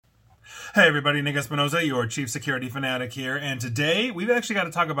Hey everybody, Nick Espinosa, your Chief Security Fanatic here, and today we've actually got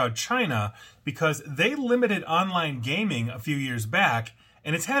to talk about China because they limited online gaming a few years back,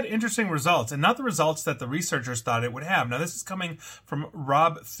 and it's had interesting results, and not the results that the researchers thought it would have. Now this is coming from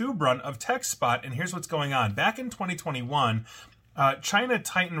Rob Thubrun of TechSpot, and here's what's going on. Back in 2021, China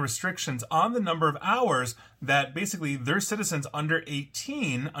tightened restrictions on the number of hours that basically their citizens under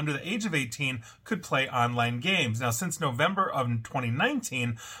the age of 18, could play online games. Now, since November of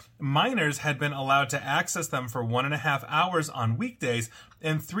 2019, minors had been allowed to access them for 1.5 hours on weekdays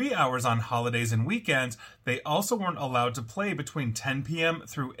and 3 hours on holidays and weekends. They also weren't allowed to play between 10 p.m.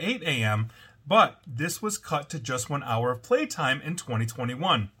 through 8 a.m., but this was cut to just 1 hour of playtime in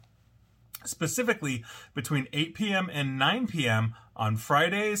 2021. Specifically between 8 p.m. and 9 p.m. on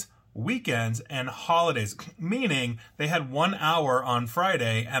Fridays, weekends, and holidays, meaning they had 1 hour on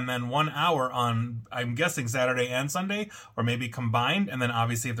Friday and then 1 hour on, I'm guessing, Saturday and Sunday, or maybe combined, and then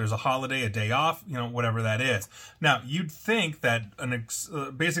obviously if there's a holiday, a day off, whatever that is. Now, you'd think that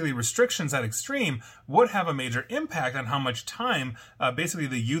basically restrictions at extreme would have a major impact on how much time basically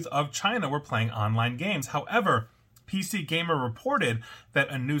the youth of China were playing online games. However, PC Gamer reported that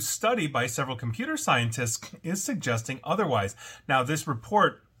a new study by several computer scientists is suggesting otherwise. Now, this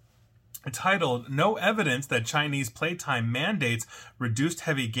report, titled "No Evidence That Chinese Playtime Mandates Reduced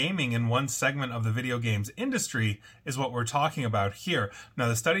Heavy Gaming in One Segment of the Video Games Industry," is what we're talking about here. Now,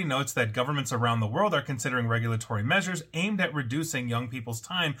 the study notes that governments around the world are considering regulatory measures aimed at reducing young people's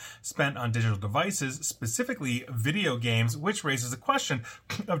time spent on digital devices, specifically video games, which raises a question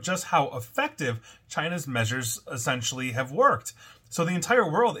of just how effective China's measures essentially have worked. So the entire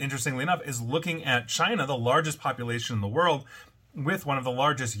world, interestingly enough, is looking at China, the largest population in the world, with one of the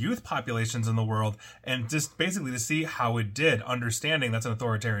largest youth populations in the world, and just basically to see how it did, understanding that's an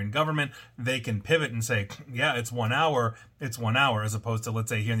authoritarian government. They can pivot and say, yeah, it's 1 hour, as opposed to, let's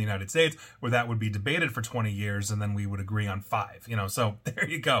say, here in the United States, where that would be debated for 20 years, and then we would agree on 5, so there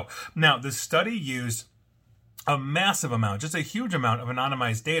you go. Now, the study used a massive amount, just a huge amount of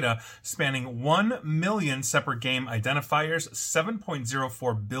anonymized data spanning 1 million separate game identifiers,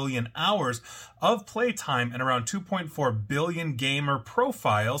 7.04 billion hours of playtime, and around 2.4 billion gamer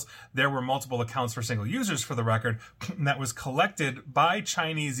profiles. There were multiple accounts for single users, for the record, that was collected by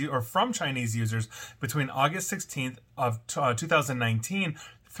Chinese or from Chinese users between August 16th of 2019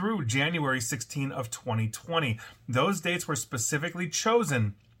 through January 16 of 2020. Those dates were specifically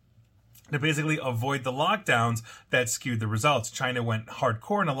chosen to basically avoid the lockdowns that skewed the results. China went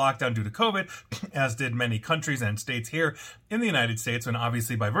hardcore in a lockdown due to COVID, as did many countries and states here in the United States, and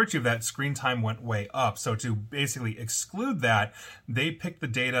obviously by virtue of that, screen time went way up. So to basically exclude that, they picked the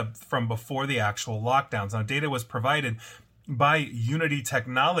data from before the actual lockdowns. Now, data was provided by Unity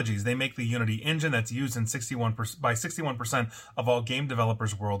Technologies. They make the Unity engine that's used in 61% of all game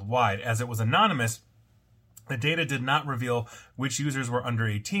developers worldwide. As it was anonymous, the data did not reveal which users were under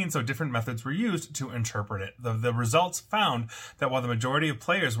 18, so different methods were used to interpret it. The results found that while the majority of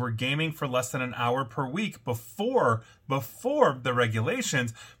players were gaming for less than an hour per week before the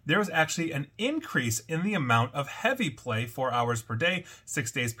regulations, there was actually an increase in the amount of heavy play, 4 hours per day,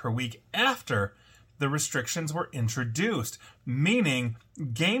 6 days per week, after the restrictions were introduced, meaning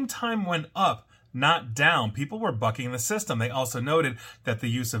game time went up, not down. People were bucking the system. They also noted that the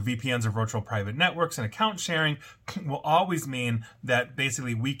use of VPNs or virtual private networks and account sharing will always mean that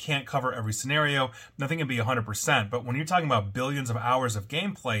basically we can't cover every scenario. Nothing can be 100%. But when you're talking about billions of hours of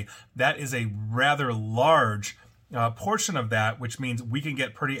gameplay, that is a rather large portion of that, which means we can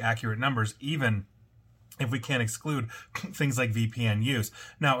get pretty accurate numbers, even if we can't exclude things like VPN use.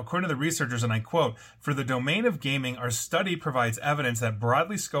 Now, according to the researchers, and I quote, "For the domain of gaming, our study provides evidence that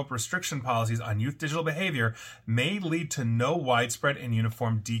broadly scoped restriction policies on youth digital behavior may lead to no widespread and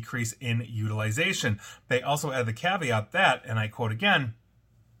uniform decrease in utilization." They also add the caveat that, and I quote again,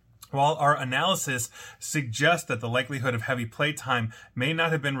 "While our analysis suggests that the likelihood of heavy playtime may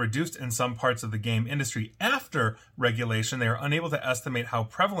not have been reduced in some parts of the game industry after regulation, they are unable to estimate how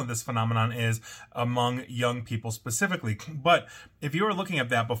prevalent this phenomenon is among young people specifically." But if you were looking at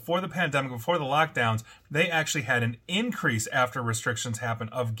that before the pandemic, before the lockdowns, they actually had an increase after restrictions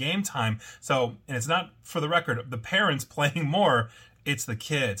happened of game time. So, and it's not, for the record, the parents playing more, it's the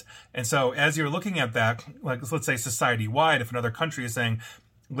kids. And so as you're looking at that, like let's say society-wide, if another country is saying,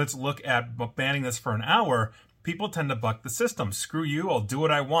 let's look at banning this for an hour, people tend to buck the system. Screw you, I'll do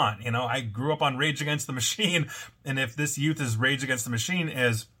what I want. I grew up on Rage Against the Machine, and if this youth's Rage Against the Machine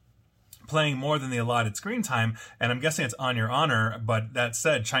is playing more than the allotted screen time, and I'm guessing it's on your honor, but that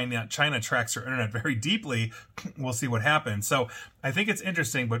said, China tracks your internet very deeply. We'll see what happens. So I think it's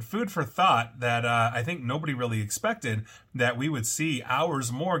interesting, but food for thought that I think nobody really expected that we would see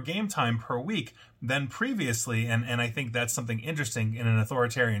hours more game time per week than previously. And I think that's something interesting in an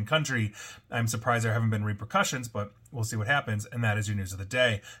authoritarian country. I'm surprised there haven't been repercussions, but we'll see what happens. And that is your news of the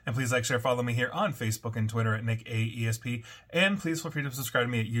day. And please like, share, follow me here on Facebook and Twitter at NickAESP. And please feel free to subscribe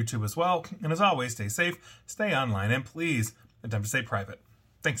to me at YouTube as well. And as always, stay safe, stay online, and please attempt to stay private.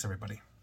 Thanks, everybody.